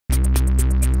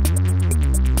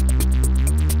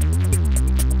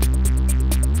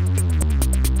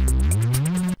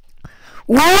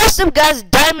What's up, guys?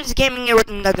 DiamondzGaming here with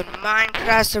another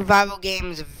Minecraft survival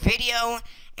games video,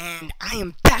 and I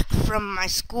am back from my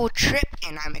school trip,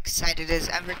 and I'm excited as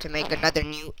ever to make another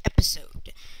new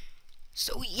episode.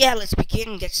 So yeah, let's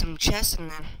begin, get some chests,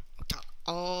 and then I'll talk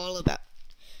all about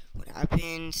what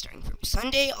happened starting from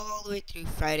Sunday all the way through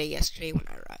Friday yesterday when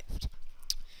I arrived.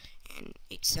 And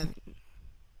 8-7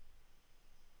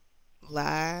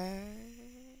 lag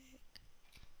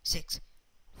 6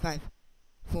 5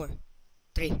 4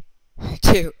 3,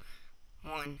 2,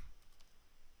 1.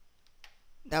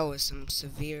 That was some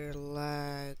severe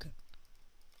lag.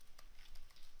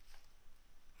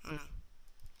 Oh no.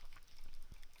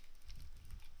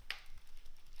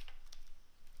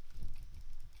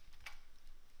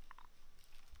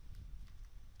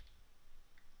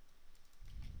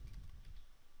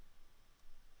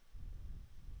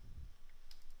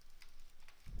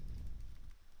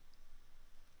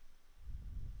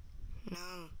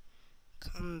 No.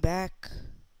 Come back.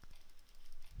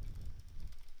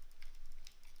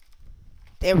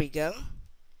 There we go.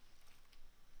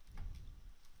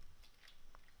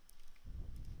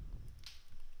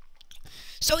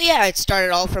 So yeah, it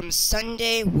started all from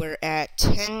Sunday. We're at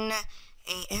 10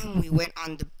 a.m. We went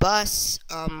on the bus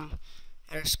at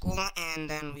our school, and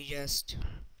then we just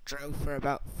drove for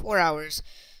about 4 hours.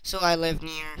 So I live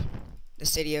near the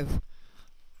city of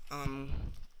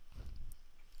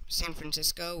San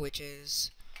Francisco, which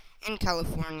is in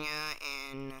California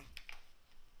and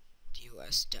the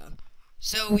US stuff.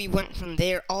 So we went from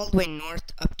there all the way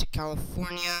north up to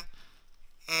California,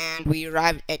 and we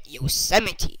arrived at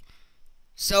Yosemite.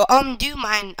 So do you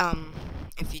mind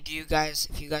if you guys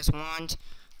want,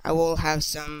 I will have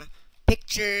some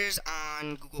pictures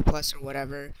on Google Plus or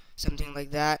whatever, something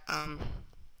like that,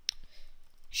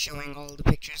 showing all the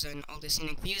pictures and all the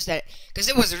scenic views, that because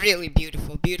it was really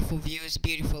beautiful views,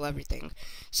 beautiful everything.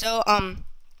 So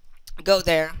go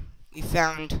there. We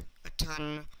found a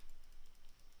ton.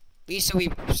 We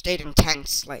stayed in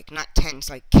tents, like not tents,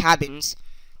 like cabins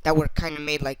that were kind of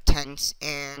made like tents.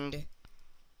 And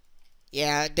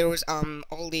yeah, there was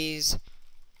all these.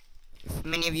 If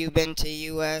many of you have been to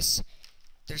US,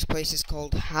 there's places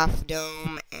called Half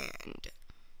Dome and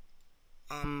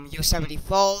Yosemite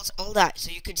Falls, all that.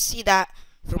 So you could see that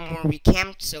from where we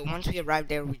camped. So once we arrived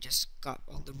there, we just got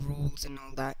all the rules and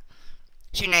all that.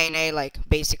 Shenanigans, like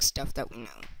basic stuff that we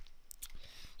know.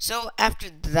 So after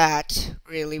that,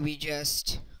 really, we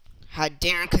just had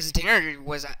dinner, because dinner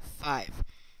was at 5.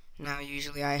 Now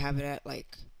usually I have it at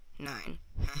like 9.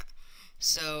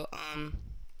 So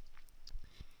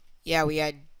yeah, we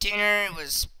had dinner. It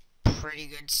was pretty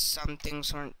good. Some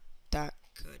things weren't that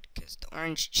good, because the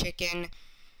orange chicken,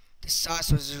 the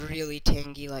sauce was really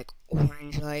tangy, like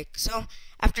orange-like. So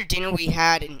after dinner, we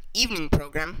had an evening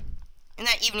program. In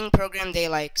that evening program, they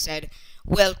like said,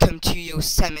 "Welcome to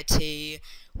Yosemite.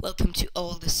 Welcome to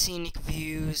all the scenic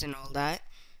views," and all that.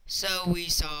 So we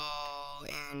saw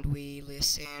and we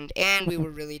listened, and we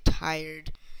were really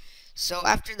tired. So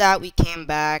after that, we came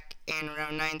back, and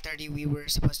around 9:30, we were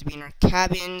supposed to be in our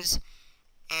cabins,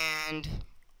 and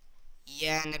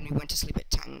yeah, and then we went to sleep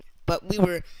at 10. But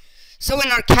so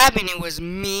in our cabin, it was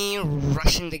me,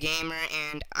 Russian the Gamer,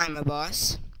 and I'm a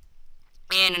boss,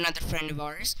 and another friend of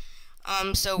ours.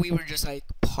 So we were just like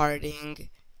partying,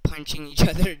 punching each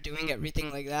other, doing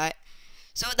everything like that.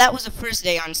 So that was the first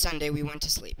day. On Sunday, we went to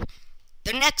sleep.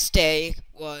 The next day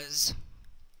was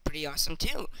pretty awesome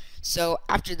too. So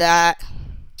after that,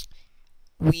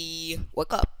 we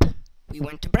woke up. We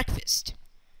went to breakfast.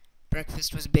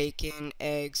 Breakfast was bacon,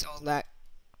 eggs, all that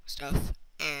stuff.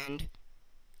 And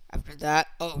after that,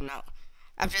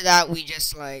 after that, we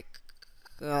just like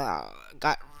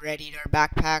got ready our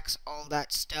backpacks, all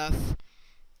that stuff.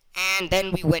 And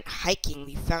then we went hiking.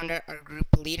 We found our group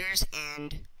leaders,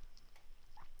 and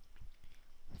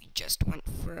we just went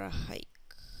for a hike.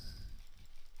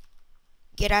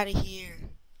 Get out of here.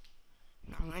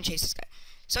 No, I'm gonna chase this guy.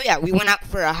 So yeah, we went out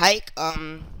for a hike.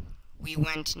 We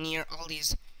went near all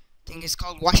these things. It's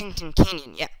called Washington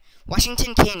Canyon. Yeah,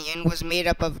 Washington Canyon was made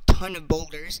up of a ton of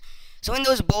boulders. So in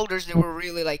those boulders, there were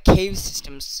really like cave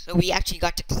systems. So we actually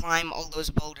got to climb all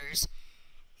those boulders,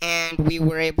 and we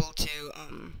were able to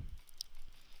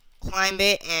climb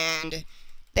it. And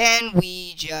then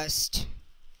we just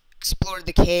explored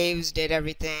the caves, did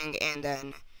everything, and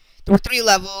then there were 3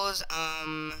 levels.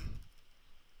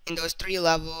 In those 3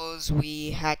 levels,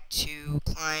 we had to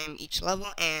climb each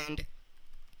level, and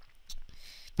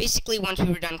basically once we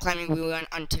were done climbing, we went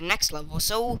on to the next level.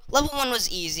 So level 1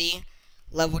 was easy,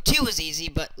 level 2 was easy,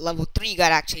 but level 3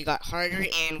 actually got harder,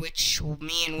 and which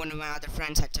me and one of my other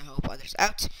friends had to help others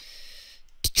out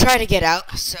to try to get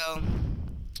out. So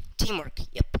teamwork.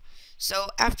 Yep. So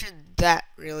after that,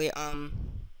 really,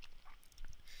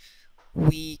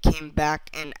 we came back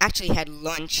and actually had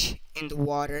lunch in the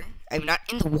water. I mean, not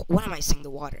in the what am I saying? The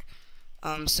water.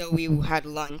 So we had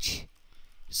lunch.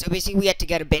 So basically, we had to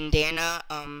get a bandana.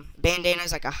 Bandana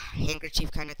is like a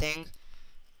handkerchief kind of thing.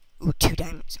 Ooh, 2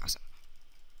 diamonds, awesome.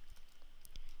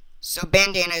 So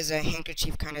bandana is a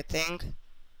handkerchief kind of thing,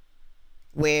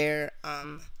 where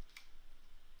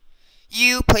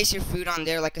you place your food on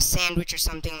there like a sandwich or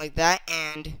something like that,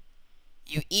 and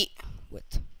you eat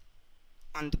with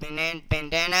on the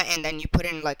bandana, and then you put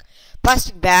in like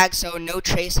plastic bag so no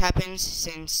trace happens,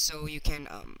 so you can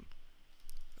oh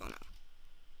no,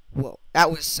 whoa,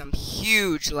 that was some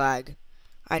huge lag.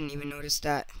 I didn't even notice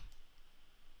that.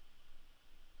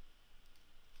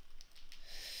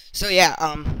 So yeah,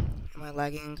 am I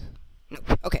lagging? No.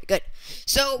 Okay, good.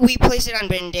 So we placed it on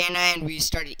bandana and we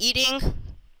started eating.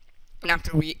 And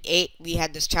after we ate, we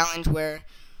had this challenge where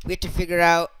we had to figure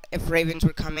out if ravens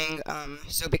were coming.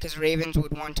 So because ravens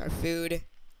would want our food.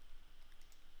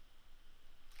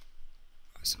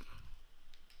 Awesome.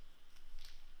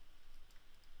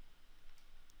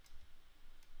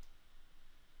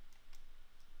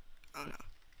 Oh no.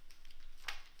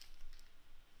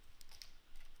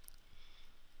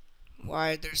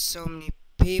 Why are there so many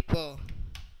people?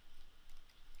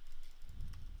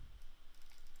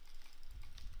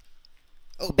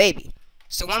 Oh, baby.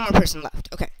 So one more person left.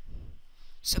 Okay.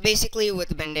 So basically, with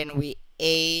the bandana, we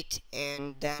ate,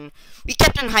 and then we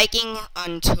kept on hiking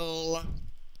until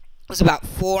it was about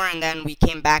 4, and then we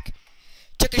came back,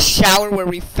 took a shower where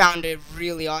we found a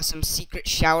really awesome secret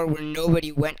shower where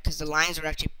nobody went because the lines were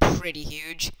actually pretty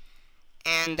huge.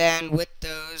 And then with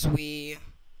those,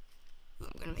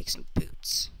 I'm gonna make some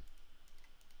boots.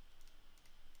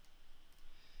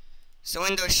 So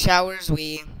in those showers,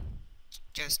 we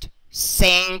just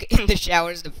sang in the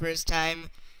showers the first time.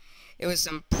 It was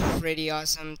some pretty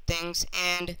awesome things.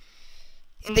 And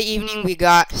in the evening, we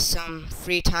got some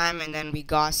free time, and then we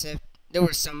gossiped. There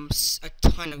was a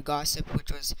ton of gossip,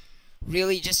 which was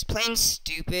really just plain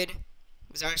stupid,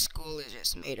 because our school is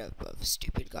just made up of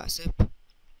stupid gossip.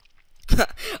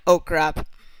 Oh crap.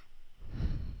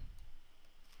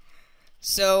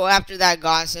 So after that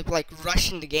gossip, like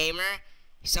Russian the Gamer,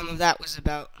 some of that was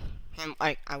about him.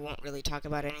 I won't really talk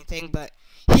about anything, but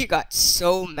he got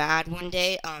so mad one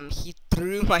day. He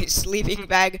threw my sleeping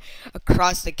bag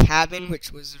across the cabin,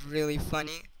 which was really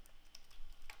funny.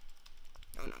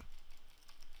 Oh no.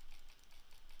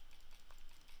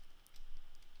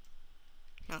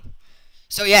 No.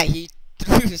 So yeah, he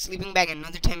threw the sleeping bag.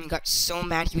 Another time he got so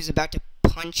mad he was about to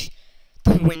punch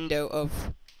the window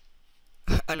of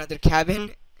another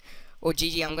cabin. Oh,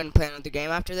 GG, I'm gonna play another game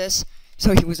after this.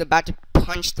 So he was about to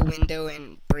punch the window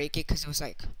and break it because it was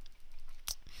like,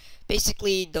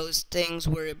 basically those things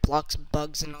where it blocks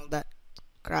bugs and all that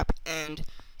crap, and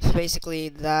basically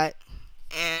that.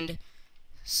 And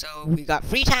so we got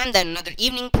free time, then another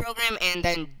evening program, and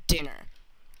then dinner.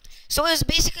 So it was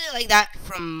basically like that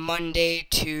from Monday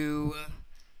to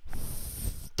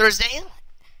Thursday.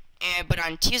 But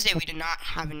on Tuesday we did not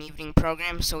have an evening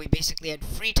program, so we basically had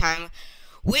free time,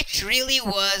 which really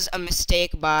was a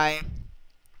mistake by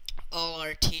all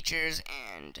our teachers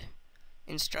and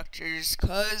instructors,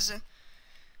 because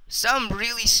some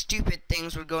really stupid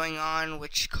things were going on,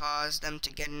 which caused other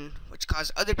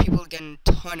people to get in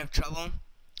a ton of trouble.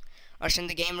 Russian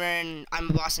the Gamer and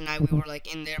I'm a Boss and we were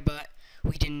like in there, but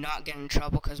we did not get in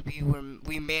trouble because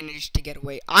we managed to get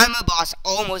away. I'm a Boss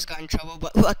almost got in trouble,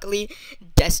 but luckily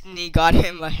Destiny got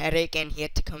him a headache and he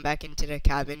had to come back into the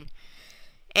cabin.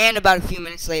 And about a few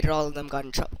minutes later, all of them got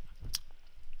in trouble.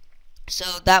 So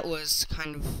that was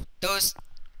kind of, those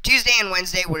Tuesday and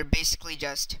Wednesday were basically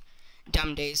just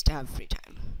dumb days to have free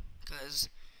time, because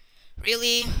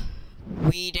really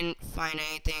we didn't find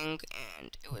anything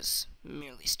and it was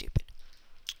merely stupid.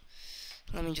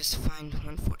 Let me just find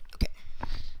 140. Okay.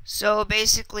 So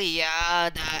basically, yeah,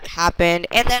 that happened.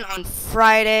 And then on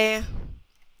Friday,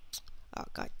 oh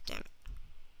god damn it.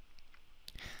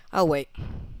 Oh wait.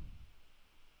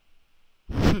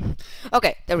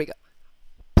 Okay, there we go.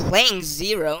 Playing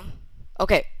 0.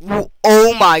 Okay.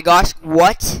 Oh my gosh,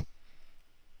 what?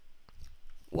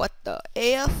 What the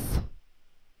AF?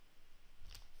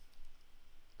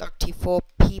 34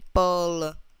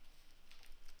 people.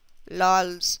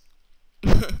 Lols.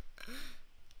 Let's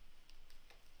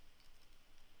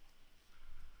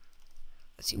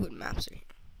see what maps are here.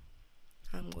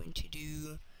 I'm going to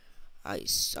do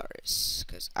Isaurus,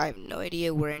 because I have no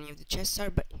idea where any of the chests are,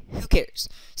 but who cares,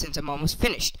 since I'm almost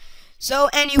finished. So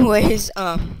anyways,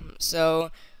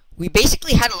 so we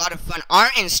basically had a lot of fun. Our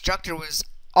instructor was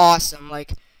awesome.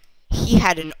 Like, he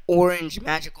had an orange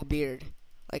magical beard.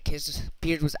 Like, his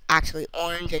beard was actually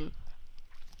orange, and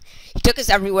he took us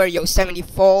everywhere, Yosemite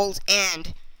Falls,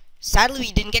 and sadly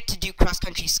we didn't get to do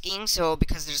cross-country skiing, so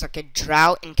because there's like a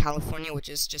drought in California, which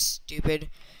is just stupid,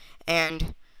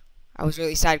 and I was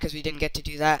really sad because we didn't get to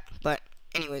do that. But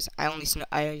anyways, I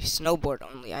snowboard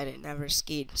only. I never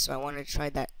skied, so I wanted to try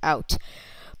that out.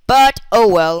 But oh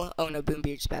well. Oh no,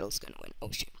 Boombeard's battle's gonna win.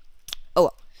 Oh shoot. Oh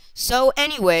well. So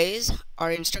anyways,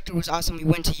 our instructor was awesome. We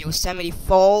went to Yosemite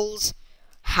Falls,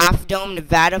 Half Dome,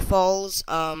 Nevada Falls,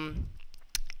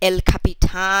 El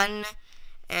Capitan,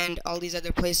 and all these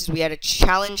other places. We had a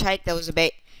challenge hike that was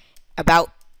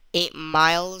about 8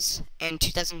 miles and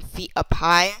 2,000 feet up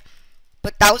high.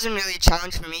 But that wasn't really a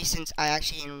challenge for me since I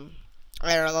actually in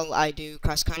IRL I do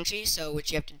cross country, so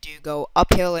which you have to do go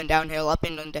uphill and downhill,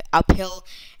 uphill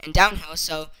and downhill.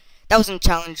 So that wasn't a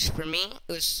challenge for me.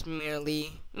 It was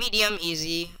merely medium,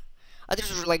 easy.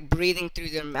 Others were like breathing through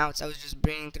their mouths. I was just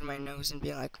breathing through my nose and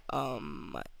being like,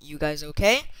 you guys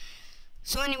okay?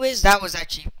 So anyways, that was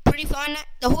actually pretty fun.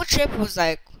 The whole trip was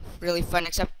like really fun,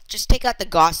 except just take out the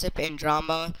gossip and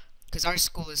drama, because our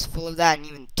school is full of that, and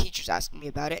even teachers asked me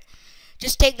about it.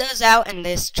 Just take those out, and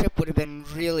this trip would have been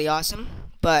really awesome.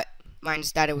 But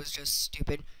minus that, it was just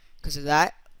stupid because of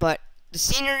that. But the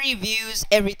scenery, views,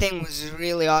 everything was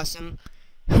really awesome.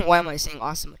 Why am I saying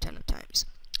awesome a ton of times?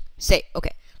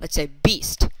 Okay, let's say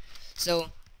beast.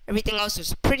 So everything else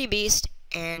was pretty beast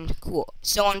and cool.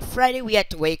 So on Friday, we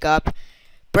had to wake up,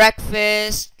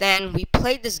 breakfast, then we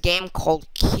played this game called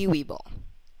Kiwi Ball.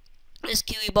 This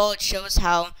Kiwi Ball, it shows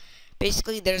how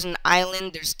basically there's an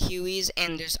island, there's kiwis,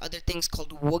 and there's other things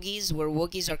called woogies, where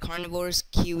woogies are carnivores,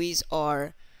 kiwis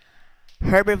are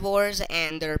herbivores,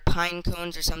 and they're pine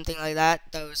cones or something like that.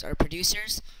 Those are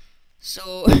producers.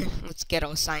 So let's get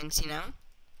all sciencey now.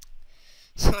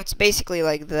 So it's basically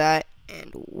like that,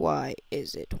 and why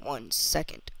is it 1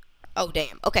 second? Oh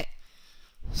damn, okay.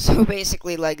 So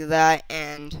basically like that,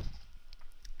 and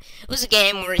it was a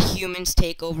game where humans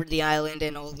take over the island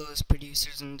and all those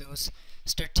producers and those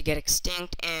start to get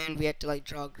extinct, and we had to like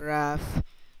draw a graph,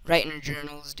 write in our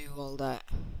journals, do all that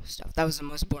stuff. That was the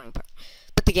most boring part.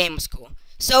 But the game was cool.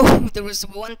 So there was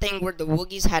one thing where the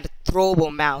woogies had a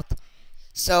throwable mouth.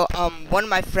 So one of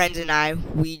my friends and I,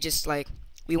 we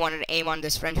wanted to aim on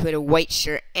this friend who had a white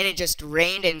shirt, and it just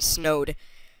rained and snowed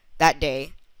that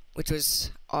day, which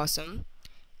was awesome.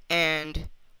 And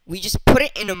we just put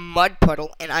it in a mud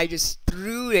puddle, and I just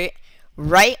threw it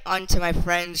right onto my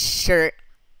friend's shirt,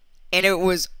 and it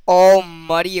was all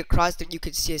muddy across that you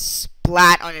could see a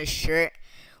splat on his shirt,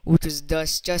 which was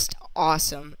just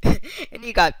awesome. And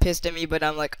he got pissed at me, but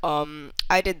I'm like,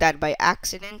 I did that by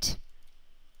accident.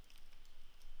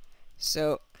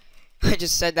 So I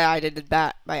just said that I did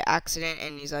that by accident,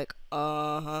 and he's like,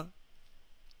 uh-huh.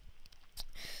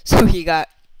 So he got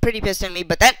pretty pissed at me,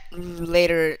 but that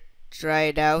later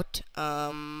dried out.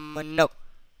 No.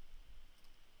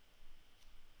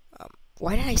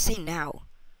 Why did I say now?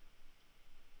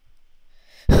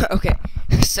 Okay,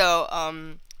 so,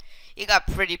 he got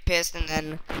pretty pissed, and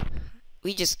then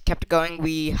we just kept going.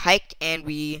 We hiked, and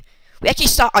we actually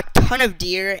saw a ton of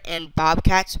deer and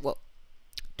bobcats. Whoa.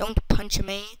 Don't punch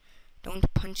me.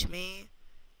 Don't punch me.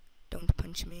 Don't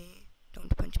punch me.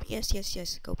 Don't punch me. Yes, yes,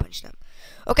 yes. Go punch them.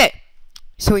 Okay.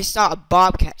 So we saw a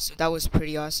bobcat. So that was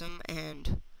pretty awesome.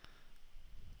 And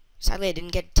sadly, I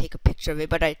didn't get to take a picture of it.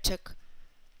 But I took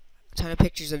a ton of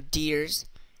pictures of deers.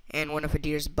 And one of a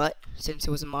deer's butt. Since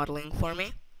it was modeling for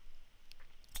me.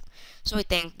 So I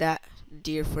thanked that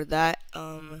deer for that.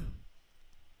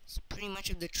 It's pretty much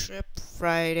of the trip.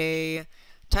 Friday.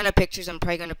 Ton of pictures. I'm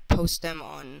probably gonna post them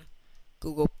on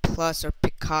Google Plus or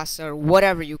Picasa or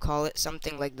whatever you call it,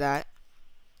 something like that.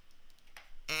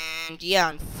 And yeah,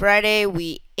 on Friday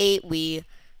we ate, we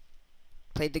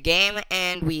played the game,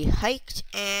 and we hiked,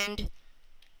 and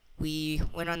we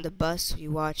went on the bus. We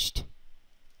watched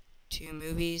 2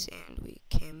 movies, and we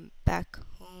came back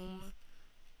home,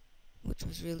 which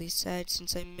was really sad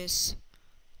since I miss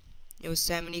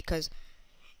Yosemite, because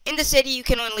in the city, you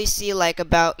can only see like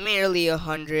about merely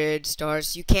 100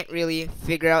 stars. You can't really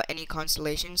figure out any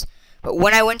constellations. But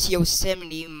when I went to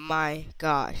Yosemite, my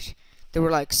gosh, there were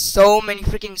like so many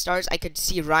freaking stars. I could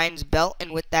see Ryan's belt,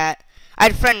 and with that, I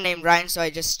had a friend named Ryan, so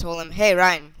I just told him, "Hey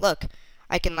Ryan, look,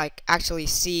 I can like actually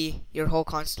see your whole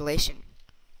constellation."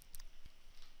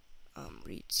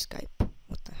 Read Skype.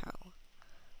 What the hell?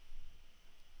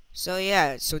 So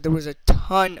yeah, so there was a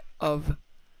ton of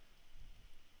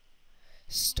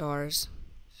stars.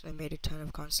 So I made a ton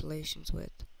of constellations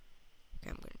with. Okay,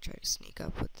 I'm gonna try to sneak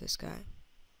up with this guy.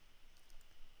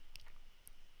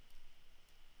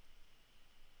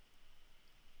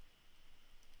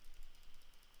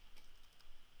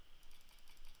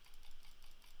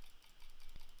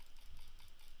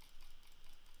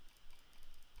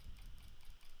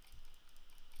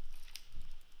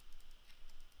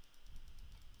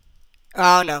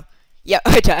 Oh no. Yeah,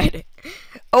 I died.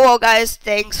 Oh well, guys,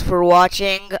 thanks for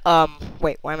watching.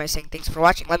 Wait, why am I saying thanks for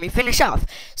watching? Let me finish off.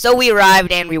 So we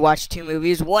arrived and we watched 2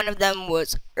 movies. One of them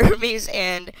was Hermes,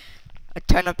 and a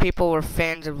ton of people were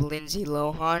fans of Lindsay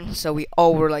Lohan. So we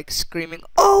all were like screaming,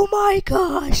 "Oh my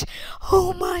gosh!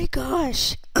 Oh my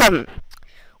gosh!"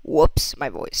 Whoops, my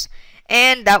voice.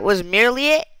 And that was merely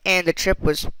it. And the trip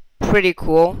was pretty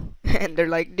cool. And they're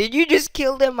like, "Did you just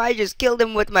kill them? I just killed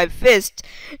him with my fist.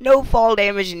 No fall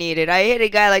damage needed. I hit a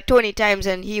guy like 20 times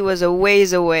and he was a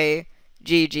ways away.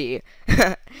 GG."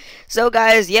 So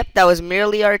guys, yep, that was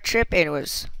merely our trip, and it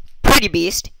was pretty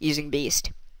beast using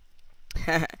beast.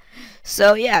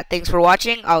 So yeah, thanks for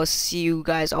watching. I'll see you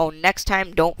guys all next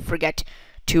time. Don't forget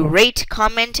to rate,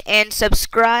 comment, and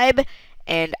subscribe.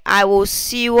 And I will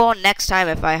see you all next time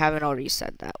if I haven't already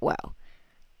said that. Well,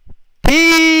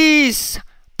 peace!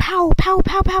 Pow, pow,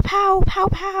 pow, pow, pow, pow,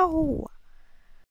 pow.